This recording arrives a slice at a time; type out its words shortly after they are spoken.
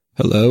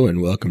Hello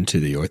and welcome to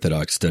the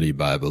Orthodox Study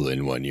Bible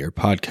in 1 Year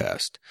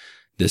podcast.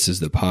 This is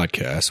the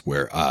podcast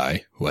where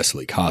I,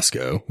 Wesley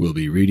Costco, will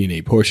be reading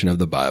a portion of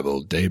the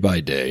Bible day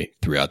by day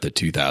throughout the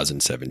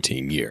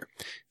 2017 year.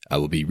 I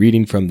will be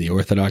reading from the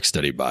Orthodox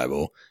Study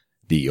Bible.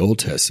 The Old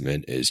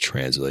Testament is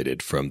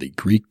translated from the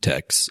Greek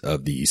texts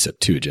of the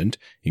Septuagint,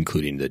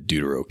 including the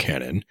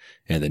Deuterocanon,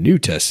 and the New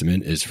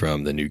Testament is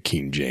from the New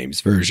King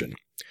James Version.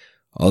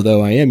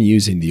 Although I am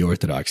using the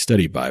Orthodox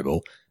Study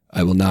Bible,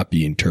 I will not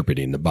be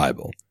interpreting the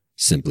Bible.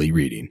 Simply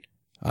reading.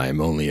 I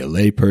am only a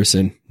lay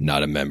person,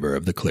 not a member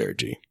of the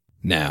clergy.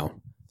 Now,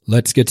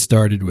 let's get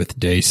started with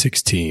day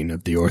 16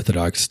 of the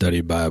Orthodox Study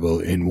Bible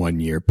in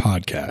 1 Year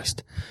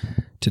podcast.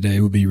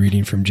 Today we'll be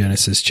reading from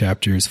Genesis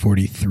chapters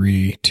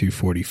 43 to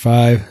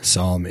 45,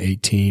 Psalm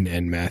 18,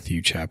 and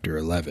Matthew chapter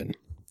 11.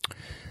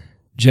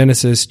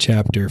 Genesis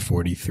chapter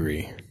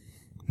 43.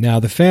 Now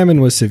the famine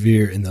was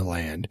severe in the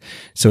land,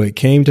 so it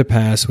came to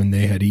pass when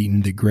they had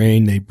eaten the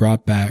grain they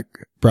brought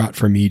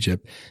from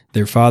Egypt,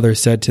 their father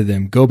said to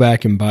them, "Go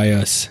back and buy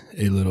us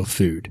a little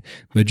food."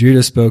 But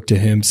Judah spoke to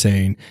him,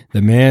 saying,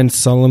 "The man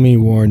solemnly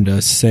warned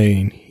us,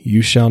 saying,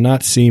 You shall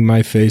not see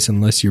my face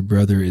unless your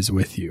brother is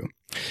with you.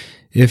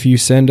 If you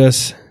send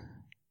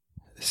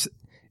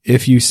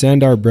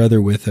our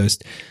brother with us,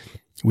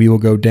 we will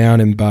go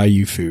down and buy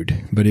you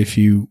food. But if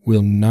you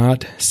will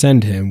not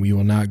send him, we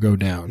will not go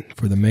down.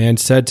 For the man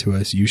said to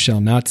us, You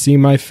shall not see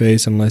my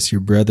face unless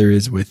your brother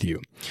is with you."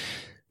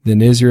 Then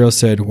Israel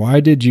said, "Why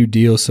did you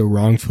deal so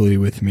wrongfully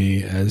with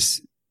me as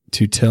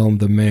to tell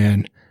the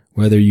man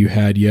whether you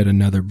had yet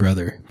another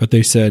brother?" But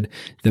they said,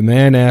 "The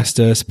man asked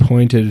us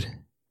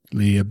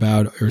pointedly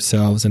about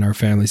ourselves and our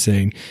family,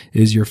 saying,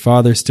 Is your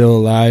father still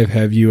alive?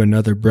 Have you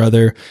another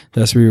brother?"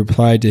 Thus we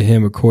replied to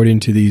him according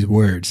to these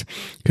words.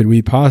 Could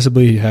we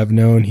possibly have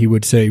known he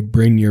would say,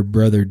 "Bring your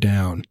brother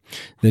down"?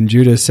 Then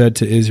Judah said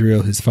to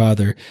Israel his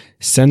father,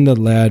 "Send the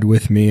lad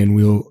with me, and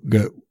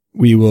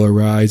we will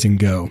arise and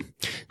go,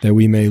 that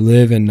we may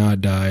live and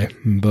not die,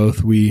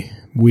 both we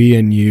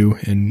and you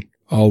and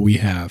all we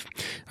have.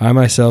 I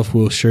myself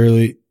will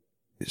certainly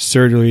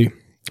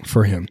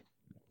for him.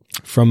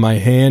 From my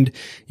hand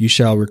you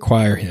shall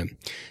require him.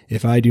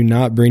 If I do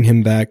not bring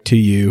him back to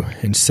you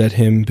and set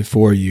him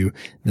before you,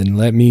 then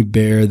let me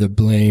bear the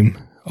blame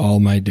all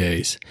my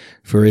days.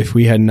 For if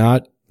we had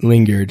not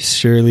lingered,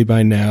 surely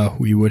by now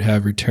we would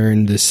have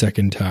returned this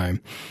second time."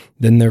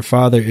 Then their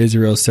father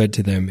Israel said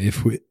to them,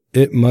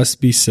 It must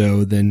be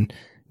so, then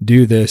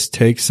do this,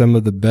 take some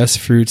of the best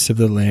fruits of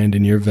the land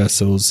in your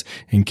vessels,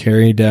 and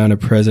carry down a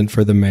present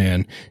for the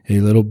man, a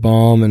little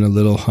balm and a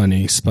little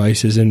honey,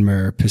 spices and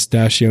myrrh,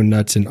 pistachio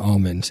nuts and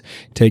almonds.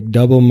 Take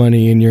double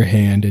money in your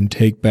hand, and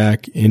take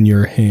back in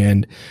your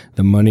hand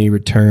the money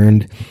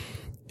returned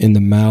in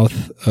the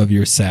mouth of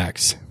your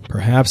sacks.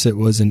 Perhaps it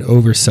was an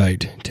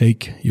oversight.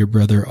 Take your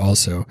brother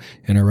also,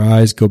 and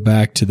arise, go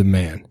back to the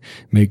man.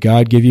 May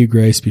God give you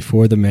grace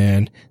before the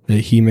man,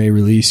 that he may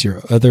release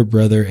your other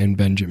brother and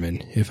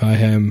Benjamin. If I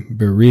am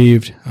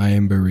bereaved, I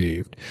am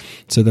bereaved.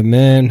 So the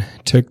men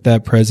took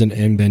that present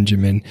and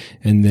Benjamin,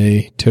 and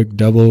they took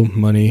double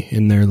money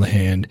in their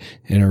hand,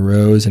 and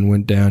arose and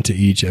went down to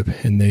Egypt,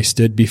 and they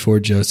stood before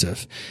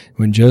Joseph.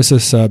 When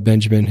Joseph saw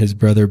Benjamin his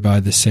brother by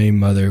the same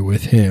mother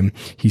with him,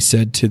 he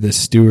said to the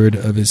steward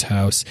of his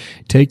house,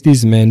 "Take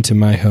these men to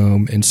my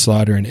home, and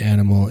slaughter an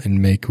animal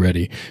and make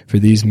ready, for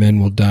these men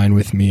will dine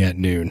with me at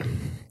noon."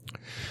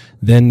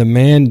 Then the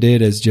man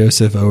did as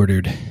Joseph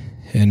ordered,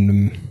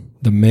 and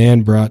the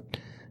man brought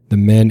the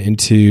men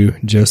into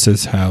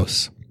Joseph's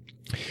house.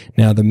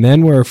 Now the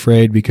men were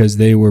afraid because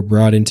they were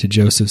brought into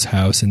Joseph's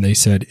house, and they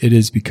said, "It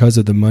is because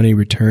of the money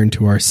returned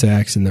to our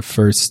sacks in the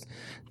first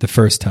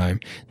time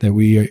that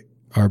we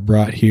are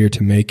brought here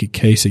to make a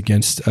case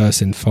against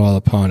us and fall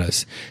upon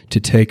us, to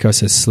take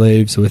us as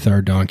slaves with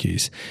our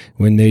donkeys."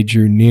 When they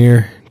drew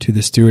near to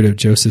the steward of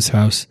Joseph's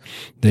house,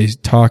 they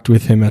talked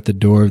with him at the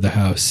door of the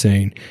house,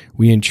 saying,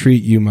 "We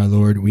entreat you, my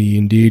lord, we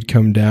indeed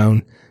come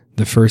down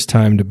the first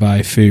time to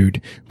buy food.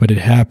 But it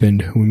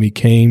happened, when we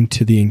came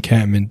to the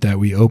encampment, that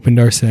we opened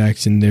our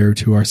sacks, and there,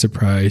 to our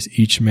surprise,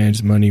 each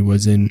man's money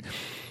was in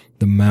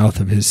the mouth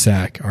of his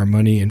sack, our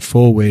money in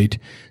full weight,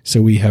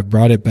 so we have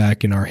brought it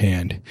back in our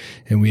hand.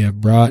 And we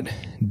have brought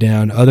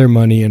down other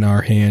money in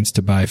our hands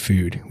to buy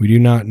food. We do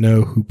not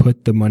know who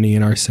put the money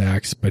in our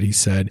sacks, but he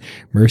said,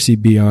 Mercy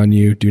be on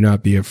you, do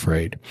not be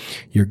afraid.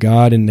 Your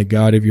God and the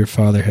God of your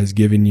father has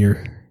given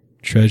your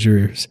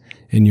treasures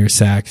in your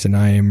sacks, and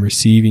I am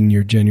receiving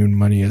your genuine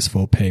money as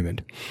full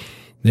payment."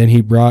 Then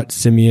he brought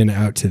Simeon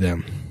out to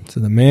them. So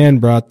the man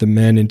brought the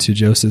men into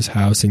Joseph's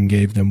house and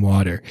gave them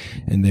water,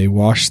 and they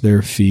washed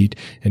their feet,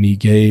 and he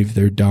gave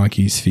their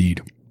donkeys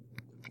feed.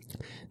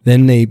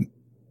 Then they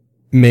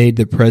made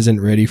the present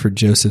ready for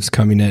Joseph's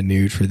coming at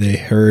noon, for they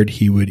heard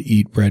he would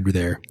eat bread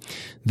there.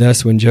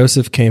 Thus when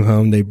Joseph came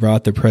home, they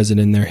brought the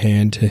present in their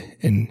hand to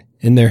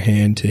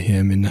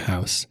him in the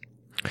house,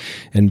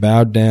 and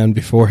bowed down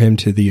before him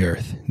to the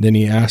earth. Then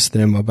he asked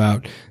them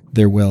about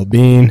their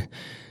well-being,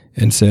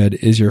 and said,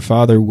 "Is your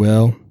father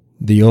well?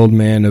 The old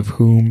man of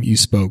whom you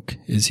spoke,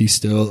 is he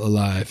still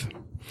alive?"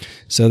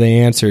 So they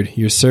answered,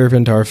 Your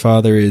servant our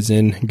father is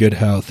in good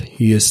health.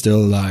 He is still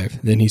alive.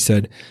 Then he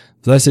said,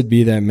 Blessed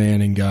be that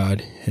man in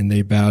God. And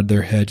they bowed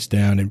their heads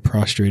down and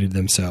prostrated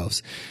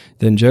themselves.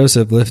 Then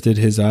Joseph lifted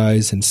his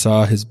eyes and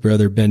saw his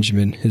brother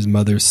Benjamin, his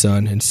mother's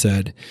son, and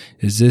said,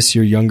 Is this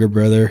your younger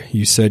brother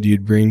you said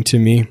you'd bring to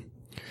me?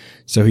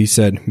 So he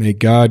said, May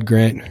God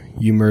grant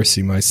you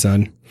mercy, my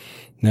son.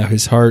 Now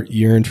his heart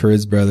yearned for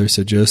his brother,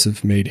 so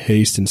Joseph made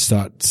haste and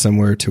sought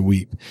somewhere to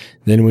weep.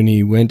 Then when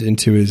he went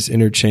into his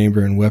inner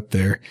chamber and wept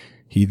there,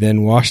 he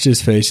then washed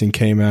his face and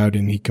came out,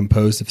 and he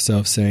composed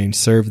himself, saying,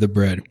 Serve the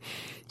bread.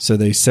 So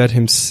they set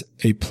him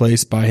a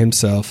place by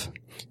himself,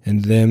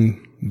 and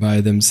them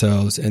by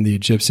themselves, and the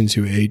Egyptians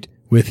who ate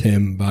with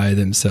him by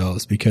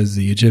themselves, because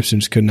the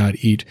Egyptians could not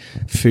eat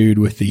food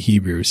with the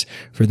Hebrews,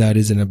 for that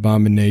is an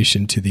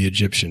abomination to the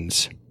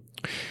Egyptians.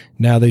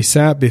 Now they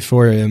sat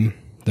before him,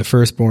 the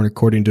firstborn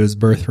according to his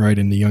birthright,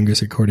 and the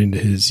youngest according to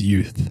his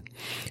youth.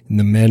 And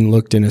the men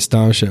looked in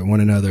astonishment at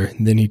one another.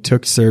 Then he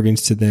took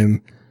servings to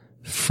them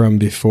from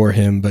before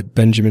him, but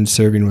Benjamin's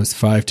serving was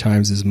 5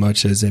 times as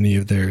much as any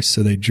of theirs.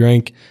 So they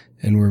drank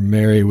and were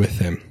merry with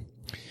him.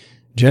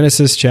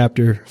 Genesis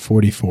chapter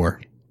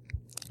 44.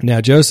 Now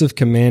Joseph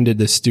commanded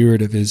the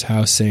steward of his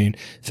house, saying,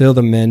 Fill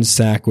the men's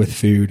sack with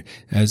food,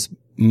 as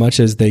much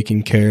as they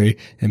can carry,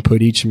 and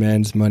put each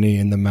man's money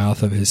in the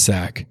mouth of his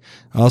sack.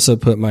 Also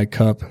put my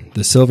cup,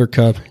 the silver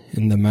cup,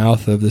 in the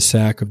mouth of the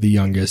sack of the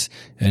youngest,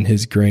 and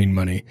his grain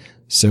money.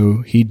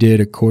 So he did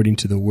according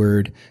to the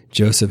word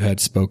Joseph had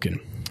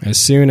spoken. As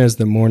soon as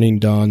the morning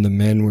dawned, the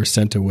men were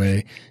sent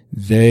away,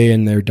 they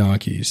and their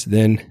donkeys.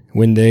 Then,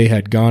 when they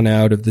had gone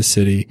out of the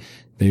city,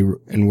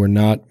 and were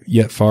not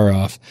yet far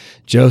off,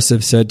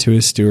 Joseph said to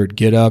his steward,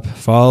 Get up,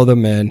 follow the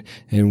men,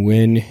 and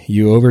when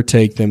you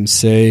overtake them,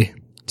 say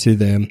to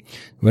them,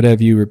 What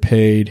have you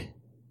repaid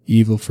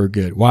evil for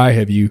good? Why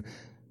have you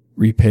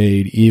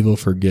repaid evil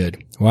for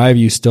good? Why have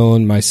you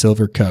stolen my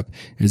silver cup?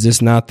 Is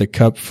this not the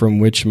cup from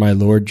which my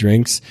Lord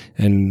drinks,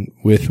 and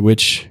with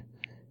which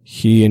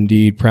he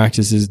indeed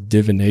practices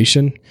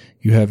divination?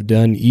 You have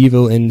done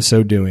evil in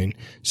so doing.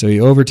 So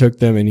he overtook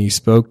them, and he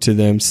spoke to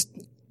them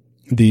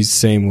these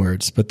same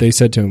words. But they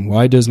said to him,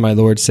 Why does my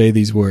Lord say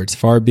these words?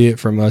 Far be it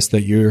from us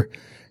that your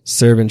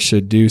servant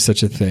should do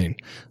such a thing.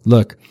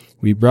 Look,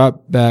 we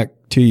brought back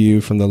to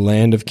you from the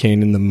land of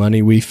Canaan the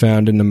money we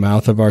found in the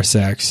mouth of our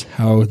sacks.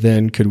 How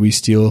then could we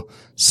steal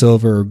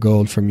silver or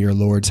gold from your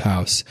Lord's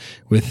house?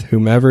 With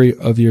whomever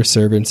of your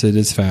servants it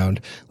is found,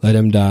 let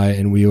him die,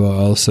 and we will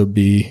also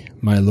be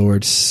my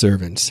Lord's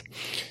servants.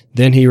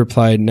 Then he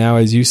replied, Now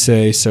as you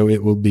say, so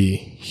it will be.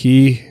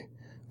 He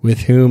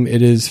with whom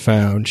it is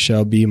found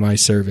shall be my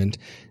servant,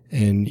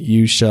 and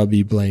you shall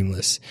be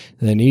blameless.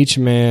 Then each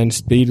man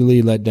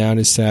speedily let down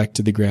his sack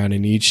to the ground,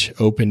 and each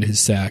opened his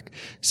sack.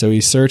 So he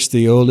searched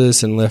the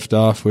oldest and left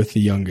off with the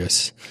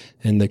youngest.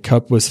 And the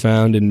cup was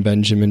found in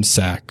Benjamin's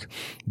sack.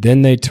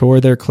 Then they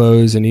tore their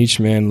clothes, and each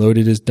man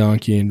loaded his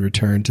donkey and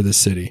returned to the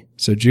city.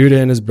 So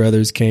Judah and his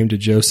brothers came to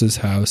Joseph's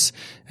house,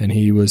 and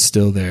he was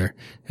still there.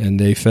 And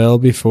they fell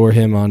before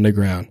him on the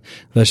ground.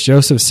 Thus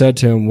Joseph said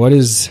to him, What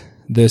is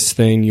this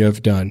thing you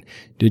have done?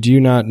 Did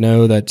you not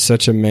know that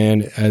such a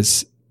man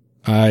as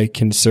I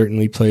can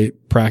certainly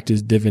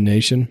practice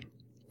divination?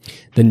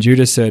 Then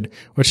Judah said,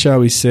 What shall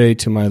we say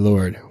to my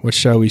Lord? What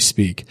shall we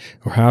speak?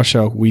 Or how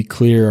shall we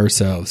clear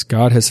ourselves?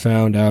 God has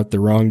found out the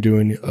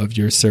wrongdoing of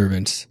your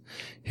servants.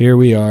 Here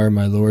we are,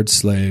 my Lord's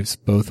slaves,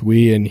 both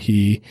we and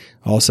he,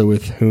 also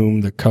with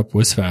whom the cup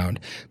was found.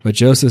 But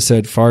Joseph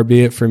said, Far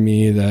be it from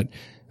me that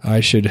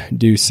I should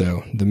do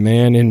so. The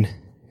man in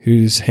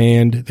whose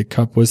hand the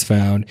cup was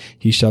found,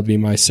 he shall be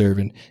my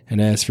servant. And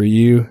as for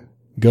you,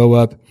 go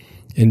up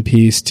in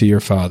peace to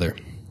your father.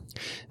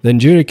 Then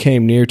Judah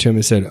came near to him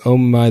and said, O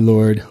my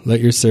Lord,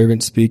 let your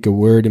servant speak a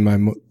word in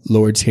my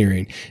Lord's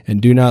hearing,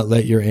 and do not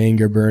let your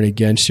anger burn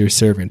against your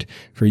servant,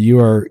 for you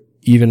are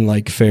even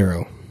like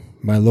Pharaoh.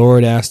 My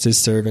Lord asked his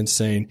servants,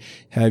 saying,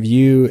 Have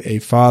you a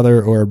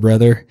father or a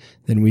brother?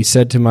 Then we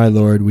said to my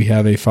Lord, We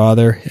have a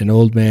father, an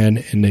old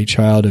man, and a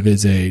child of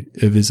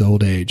his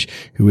old age,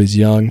 who is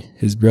young.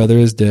 His brother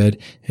is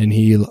dead, and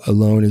he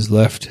alone is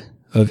left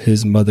of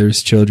his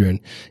mother's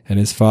children, and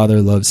his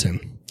father loves him.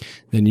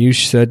 Then you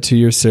said to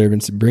your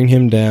servants, Bring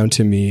him down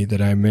to me,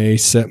 that I may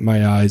set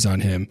my eyes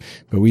on him.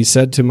 But we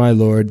said to my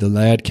Lord, The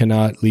lad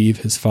cannot leave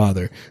his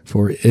father,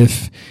 for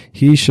if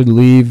he should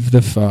leave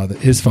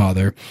his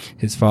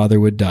father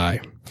would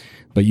die.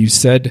 But you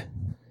said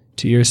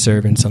to your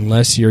servants,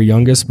 Unless your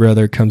youngest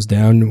brother comes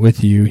down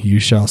with you, you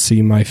shall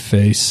see my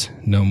face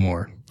no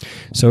more.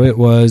 So it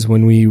was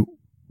when we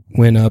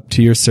went up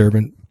to your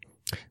servant,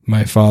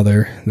 my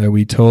father, that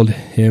we told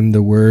him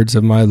the words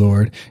of my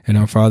Lord, and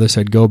our father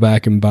said, Go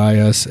back and buy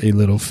us a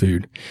little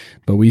food.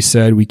 But we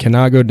said, We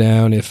cannot go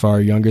down if our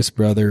youngest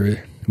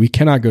brother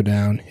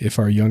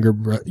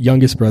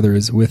youngest brother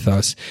is with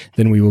us,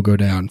 then we will go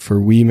down,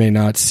 for we may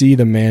not see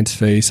the man's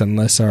face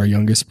unless our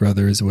youngest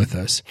brother is with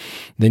us.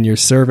 Then your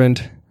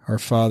servant, our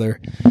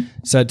father,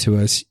 said to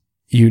us,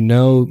 You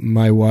know,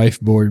 my wife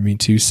bore me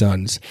 2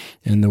 sons,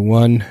 and the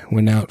one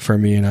went out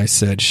from me, and I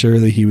said,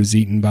 surely he was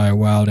eaten by a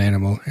wild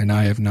animal, and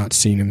I have not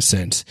seen him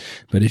since.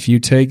 But if you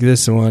take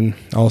this one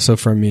also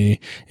from me,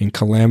 and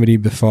calamity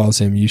befalls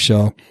him, you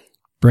shall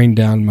bring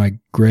down my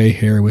gray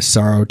hair with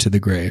sorrow to the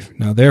grave.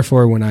 Now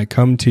therefore, when I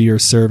come to your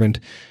servant,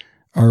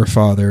 our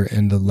father,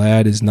 and the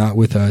lad is not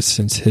with us,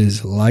 since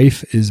his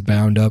life is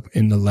bound up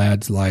in the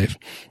lad's life,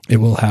 it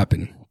will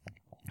happen.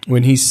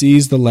 When he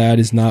sees the lad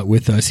is not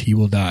with us, he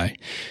will die.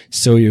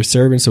 So your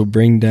servants will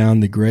bring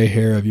down the gray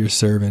hair of your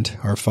servant,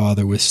 our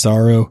father, with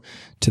sorrow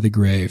to the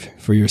grave.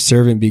 For your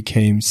servant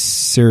became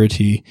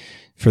surety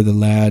for the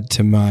lad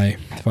to my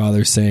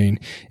father, saying,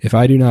 if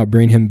I do not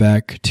bring him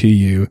back to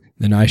you,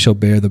 then I shall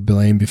bear the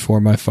blame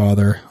before my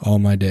father all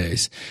my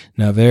days.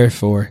 Now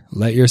therefore,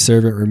 let your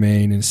servant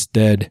remain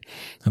instead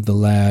of the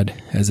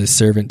lad as a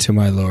servant to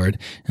my lord,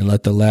 and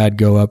let the lad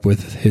go up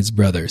with his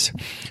brothers.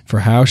 For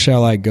how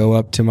shall I go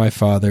up to my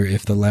father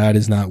if the lad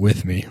is not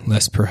with me,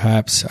 lest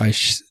perhaps I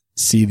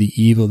see the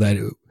evil that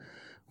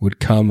would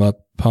come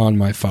upon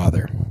my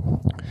father?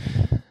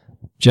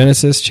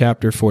 Genesis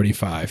chapter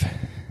 45.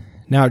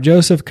 Now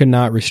Joseph could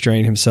not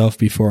restrain himself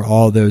before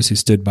all those who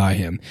stood by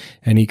him,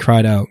 and he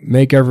cried out,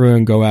 make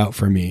everyone go out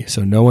for me.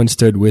 So no one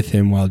stood with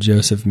him while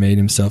Joseph made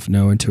himself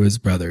known to his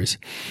brothers.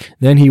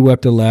 Then he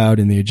wept aloud,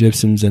 and the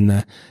Egyptians in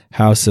the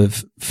house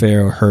of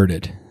Pharaoh heard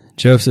it.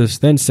 Joseph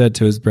then said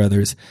to his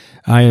brothers,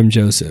 I am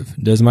Joseph.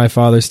 Does my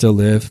father still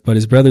live? But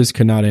his brothers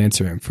could not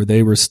answer him, for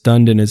they were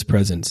stunned in his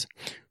presence.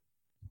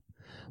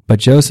 But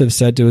Joseph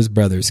said to his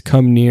brothers,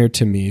 come near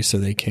to me. So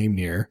they came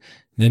near.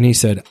 Then he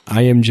said,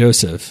 I am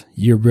Joseph,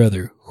 your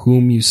brother,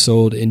 whom you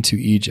sold into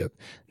Egypt.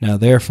 Now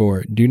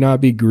therefore, do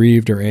not be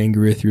grieved or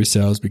angry with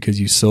yourselves because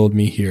you sold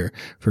me here,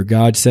 for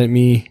God sent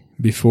me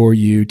before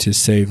you to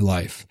save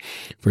life.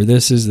 For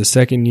this is the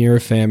 2nd year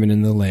of famine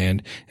in the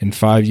land, and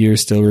 5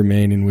 years still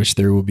remain in which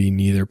there will be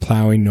neither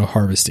plowing nor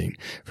harvesting.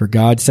 For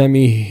God sent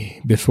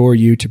me before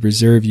you to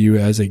preserve you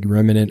as a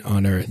remnant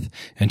on earth,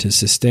 and to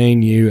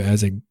sustain you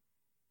as a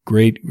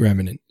great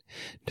remnant.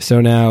 So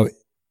now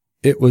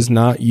it was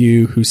not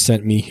you who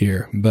sent me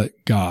here, but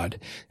God,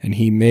 and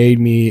he made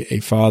me a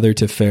father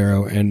to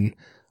Pharaoh and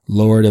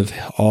lord of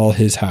all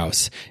his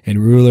house,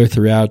 and ruler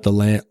throughout the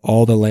land,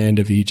 all the land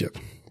of Egypt.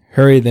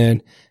 Hurry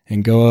then,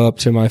 and go up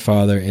to my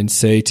father, and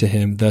say to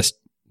him,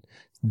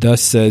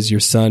 Thus says your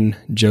son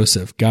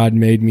Joseph, God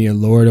made me a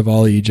lord of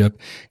all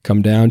Egypt.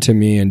 Come down to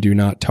me, and do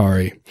not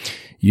tarry.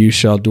 You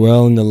shall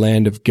dwell in the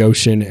land of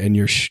Goshen, and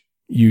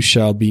you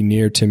shall be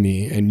near to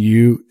me, and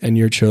you and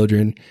your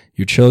children,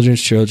 your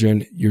children's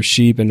children, your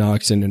sheep and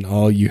oxen, and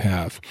all you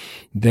have.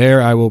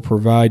 There I will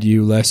provide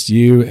you, lest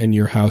you and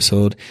your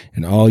household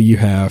and all you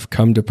have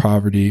come to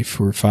poverty,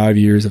 for 5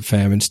 years of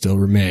famine still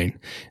remain.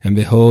 And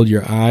behold,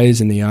 your eyes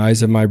and the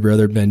eyes of my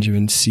brother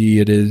Benjamin see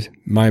it is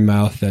my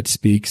mouth that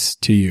speaks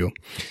to you.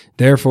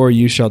 Therefore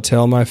you shall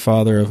tell my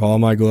father of all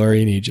my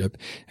glory in Egypt,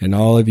 and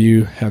of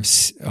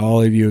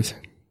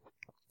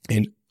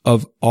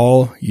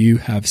all you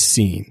have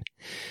seen.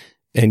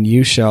 And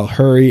you shall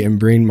hurry and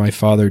bring my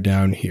father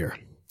down here.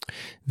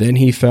 Then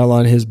he fell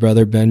on his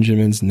brother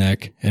Benjamin's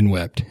neck and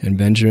wept, and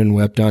Benjamin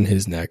wept on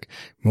his neck.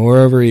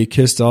 Moreover, he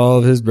kissed all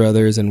of his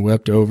brothers and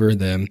wept over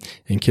them,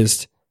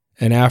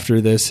 and after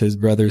this his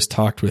brothers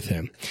talked with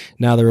him.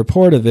 Now the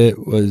report of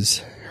it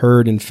was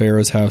heard in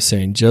Pharaoh's house,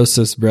 saying,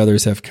 Joseph's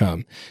brothers have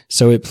come.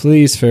 So it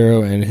pleased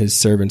Pharaoh and his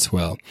servants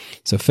well.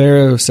 So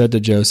Pharaoh said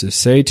to Joseph,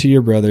 say to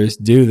your brothers,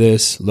 do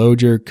this,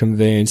 load your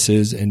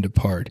conveyances and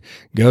depart.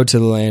 Go to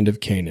the land of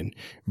Canaan.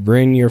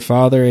 Bring your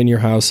father and your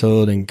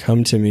household and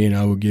come to me, and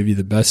I will give you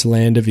the best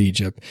land of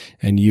Egypt,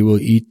 and you will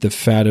eat the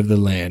fat of the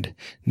land.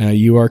 Now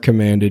you are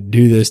commanded,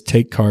 do this,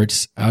 take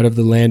carts out of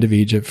the land of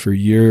Egypt for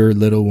your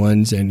little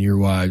ones and your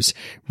wives.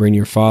 Bring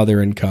your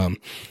father and come.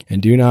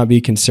 And do not be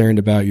concerned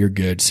about your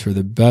goods, for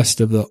the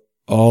best of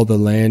all the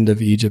land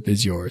of Egypt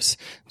is yours.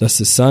 Thus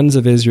the sons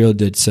of Israel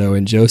did so,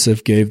 and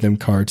Joseph gave them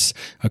carts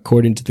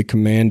according to the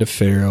command of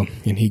Pharaoh,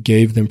 and he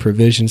gave them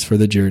provisions for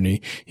the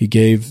journey. He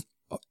gave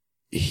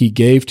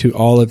to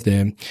all of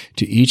them,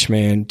 to each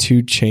man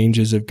 2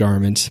 changes of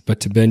garments, but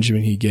to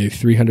Benjamin he gave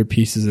 300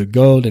 pieces of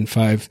gold and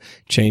 5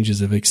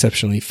 changes of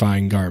exceptionally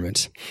fine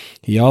garments.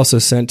 He also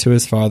sent to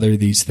his father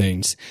these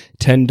things: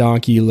 10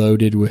 donkeys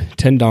loaded with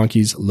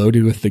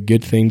the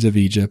good things of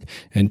Egypt,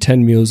 and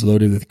 10 mules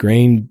loaded with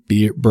grain,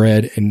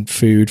 bread, and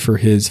food for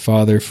his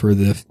father for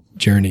the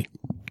journey.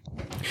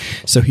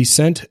 So he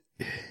sent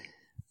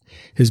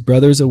his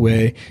brothers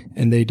away,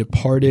 and they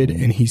departed,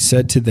 and he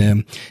said to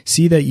them,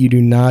 see that you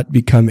do not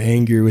become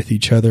angry with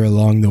each other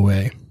along the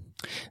way.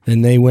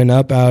 Then they went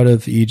up out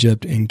of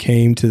Egypt and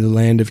came to the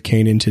land of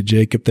Canaan to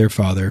Jacob their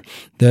father.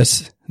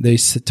 Thus they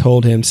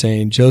told him,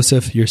 saying,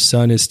 Joseph, your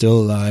son, is still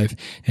alive,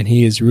 and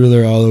he is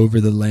ruler all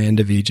over the land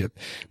of Egypt.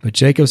 But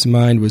Jacob's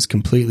mind was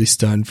completely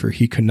stunned, for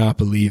he could not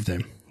believe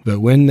them. But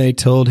when they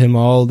told him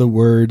all the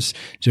words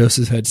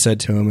Joseph had said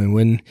to him, and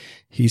when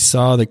he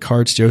saw the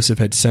carts Joseph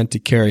had sent to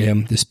carry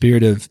him, the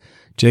spirit of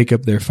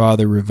Jacob their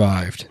father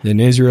revived. Then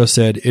Israel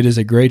said, "It is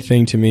a great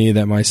thing to me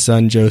that my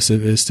son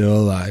Joseph is still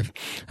alive.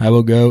 I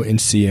will go and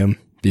see him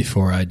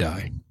before I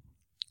die."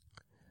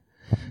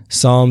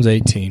 Psalms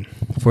 18.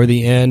 For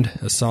the end,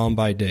 a psalm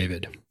by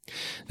David.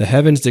 The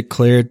heavens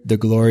declare the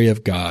glory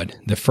of God.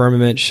 The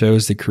firmament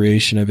shows the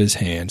creation of his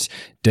hands.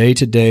 Day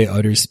to day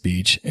utters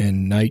speech,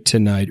 and night to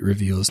night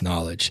reveals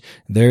knowledge.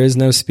 There is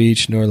no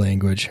speech nor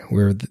language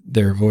where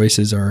their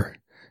voices are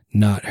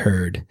not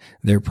heard.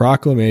 Their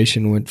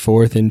proclamation went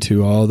forth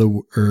into all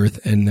the earth,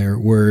 and their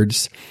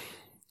words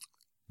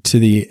to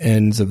the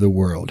ends of the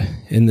world.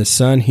 In the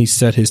sun he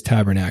set his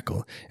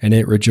tabernacle, and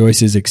it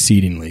rejoices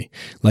exceedingly,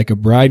 like a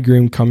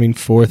bridegroom coming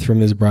forth from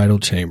his bridal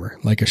chamber,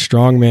 like a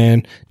strong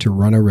man to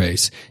run a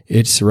race.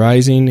 Its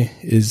rising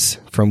is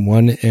from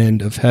one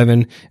end of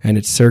heaven, and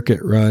its circuit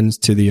runs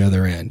to the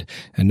other end,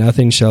 and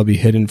nothing shall be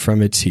hidden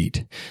from its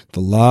heat. The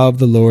law of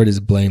the Lord is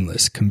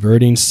blameless,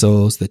 converting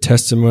souls. The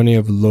testimony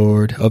of the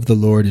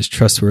Lord is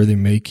trustworthy,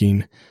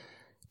 making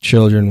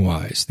children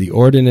wise. The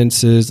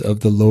ordinances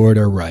of the Lord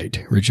are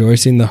right,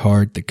 rejoicing the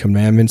heart. The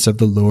commandments of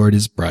the Lord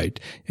is bright,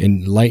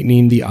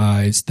 enlightening the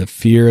eyes. The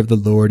fear of the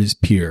Lord is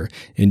pure,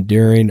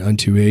 enduring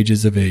unto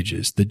ages of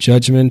ages. The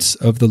judgments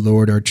of the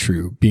Lord are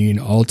true, being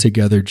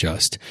altogether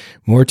just.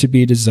 More to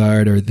be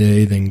desired are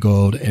they than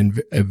gold,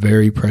 and a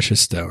very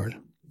precious stone.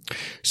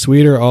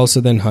 Sweeter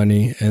also than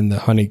honey and the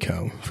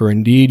honeycomb, for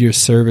indeed your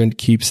servant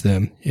keeps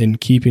them. In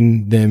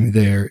keeping them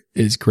there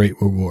is great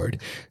reward.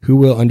 Who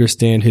will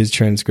understand his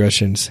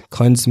transgressions?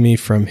 Cleanse me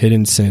from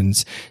hidden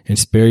sins, and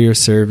spare your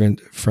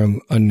servant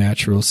from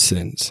unnatural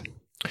sins.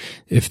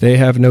 If they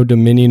have no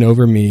dominion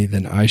over me,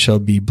 then I shall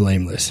be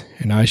blameless,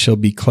 and I shall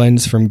be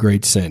cleansed from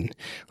great sin.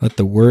 Let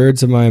the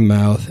words of my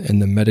mouth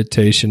and the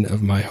meditation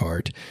of my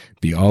heart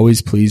be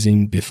always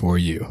pleasing before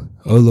you,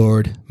 O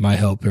Lord, my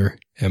helper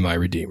and my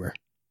redeemer.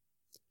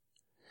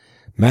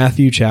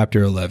 Matthew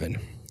chapter 11.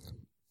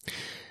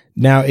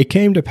 Now it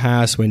came to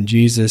pass when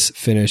Jesus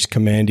finished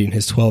commanding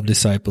his 12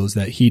 disciples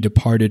that he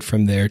departed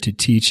from there to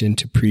teach and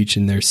to preach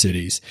in their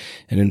cities.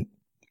 And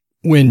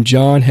when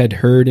John had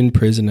heard in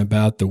prison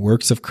about the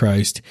works of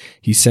Christ,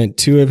 he sent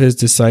 2 of his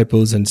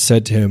disciples and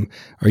said to him,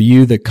 "Are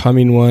you the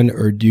coming one,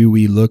 or do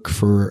we look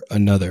for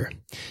another?"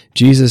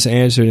 Jesus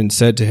answered and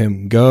said to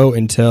him, "Go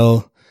and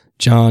tell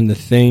John the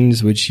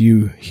things which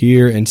you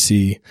hear and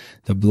see.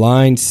 The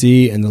blind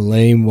see and the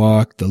lame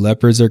walk, the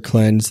lepers are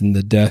cleansed and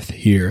the deaf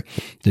hear.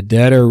 The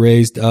dead are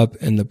raised up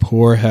and the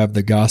poor have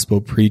the gospel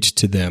preached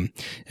to them.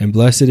 And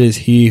blessed is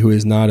he who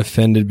is not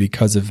offended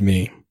because of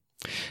me."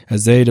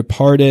 As they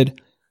departed,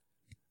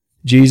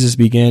 Jesus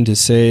began to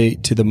say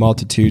to the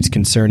multitudes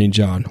concerning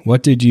John,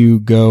 "What did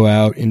you go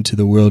out into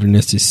the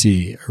wilderness to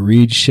see? A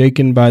reed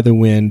shaken by the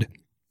wind?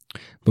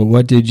 But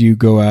what did you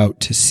go out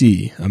to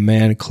see? A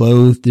man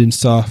clothed in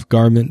soft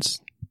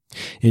garments?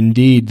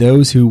 Indeed,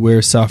 those who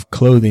wear soft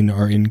clothing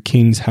are in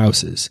kings'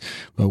 houses.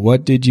 But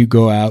what did you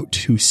go out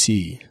to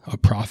see? A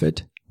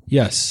prophet?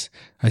 Yes,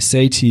 I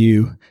say to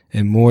you,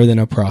 and more than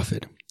a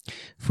prophet.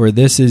 For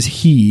this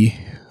is he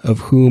of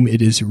whom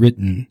it is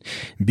written,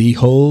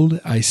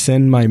 'Behold, I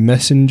send my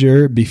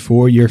messenger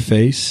before your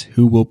face,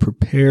 who will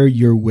prepare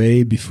your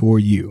way before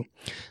you.'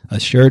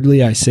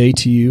 Assuredly, I say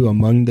to you,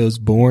 among those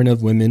born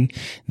of women,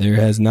 there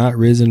has not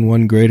risen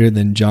one greater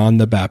than John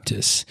the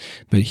Baptist,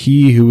 but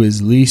he who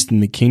is least in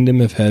the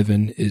kingdom of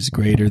heaven is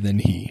greater than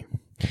he.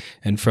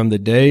 And from the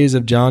days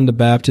of John the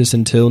Baptist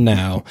until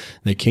now,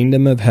 the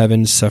kingdom of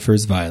heaven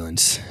suffers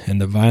violence, and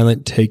the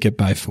violent take it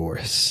by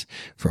force.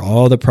 For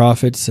all the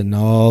prophets and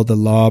all the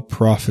law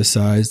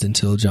prophesied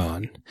until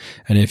John.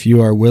 And if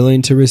you are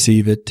willing to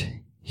receive it,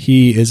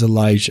 he is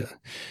Elijah,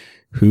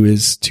 who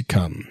is to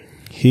come.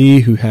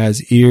 He who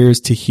has ears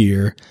to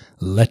hear,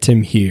 let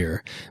him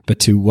hear. But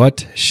to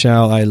what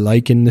shall I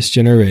liken this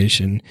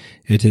generation?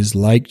 It is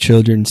like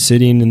children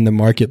sitting in the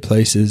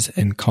marketplaces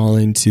and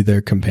calling to their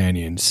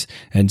companions,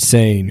 and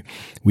saying,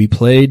 'We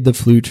played the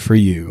flute for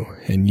you,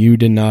 and you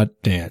did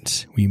not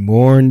dance. We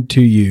mourned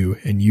to you,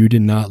 and you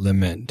did not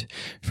lament.'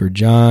 For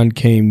John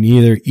came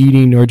neither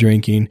eating nor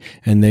drinking,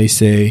 and they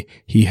say,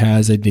 'He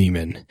has a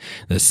demon.'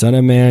 The Son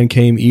of Man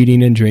came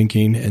eating and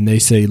drinking, and they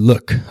say,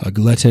 'Look, a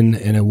glutton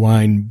and a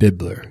wine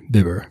bibber,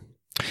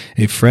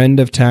 a friend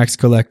of tax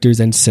collectors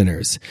and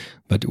sinners,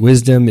 but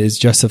wisdom is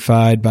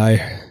justified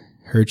by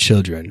her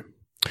children.'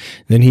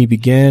 Then he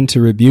began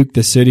to rebuke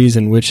the cities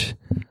in which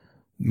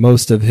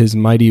most of his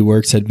mighty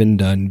works had been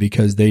done,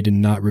 because they did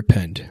not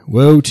repent.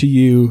 'Woe to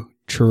you,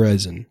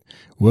 Chorazin!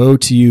 Woe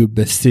to you,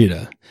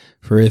 Bethsaida!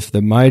 For if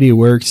the mighty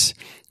works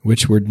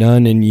which were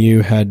done in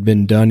you had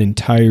been done in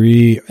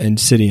Tyre and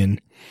Sidon,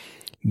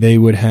 they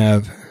would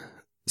have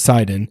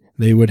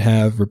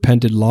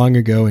repented long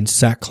ago in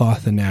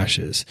sackcloth and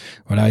ashes.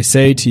 But I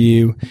say to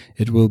you,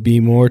 it will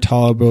be more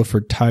tolerable for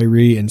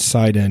Tyre and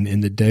Sidon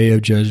in the day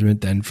of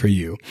judgment than for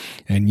you.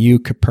 And you,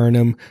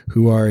 Capernaum,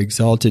 who are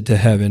exalted to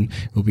heaven,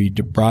 will be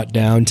brought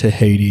down to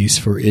Hades.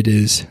 For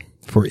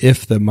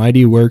if the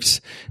mighty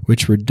works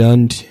which were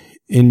done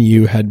in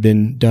you had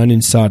been done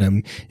in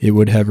Sodom, it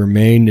would have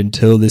remained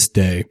until this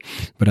day.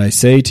 But I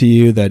say to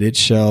you that it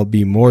shall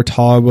be more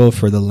tolerable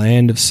for the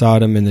land of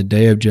Sodom in the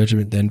day of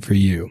judgment than for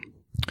you.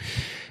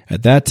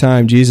 At that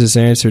time Jesus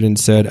answered and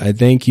said, I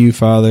thank you,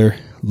 Father,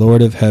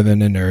 Lord of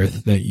heaven and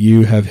earth, that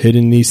you have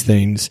hidden these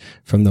things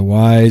from the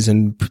wise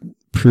and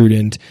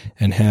prudent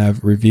and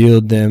have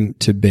revealed them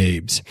to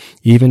babes.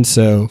 Even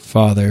so,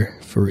 Father,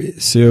 for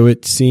so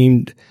it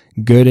seemed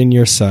good in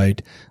your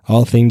sight.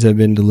 All things have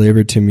been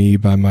delivered to me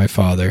by my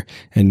Father,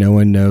 and no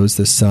one knows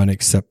the Son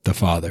except the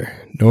Father.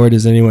 Nor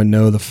does anyone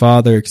know the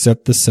Father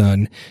except the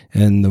Son,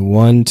 and the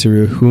one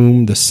to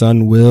whom the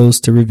Son wills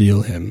to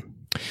reveal him.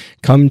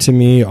 Come to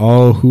me,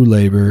 all who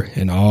labor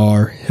and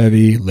are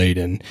heavy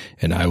laden,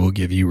 and I will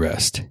give you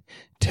rest.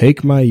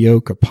 Take my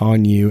yoke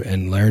upon you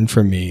and learn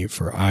from me,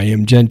 for I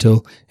am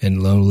gentle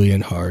and lowly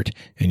in heart,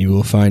 and you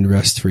will find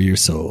rest for your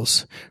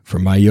souls. For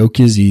my yoke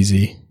is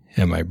easy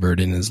and my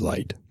burden is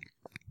light.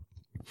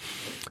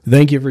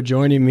 Thank you for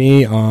joining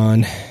me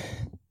on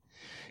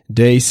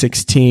Day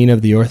 16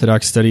 of the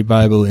Orthodox Study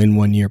Bible in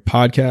 1 Year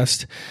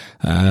podcast.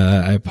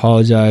 I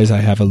apologize. I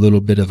have a little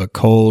bit of a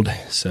cold,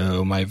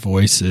 so my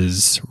voice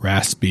is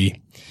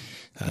raspy.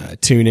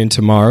 Tune in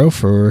tomorrow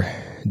for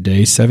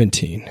Day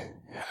 17.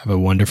 Have a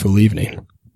wonderful evening.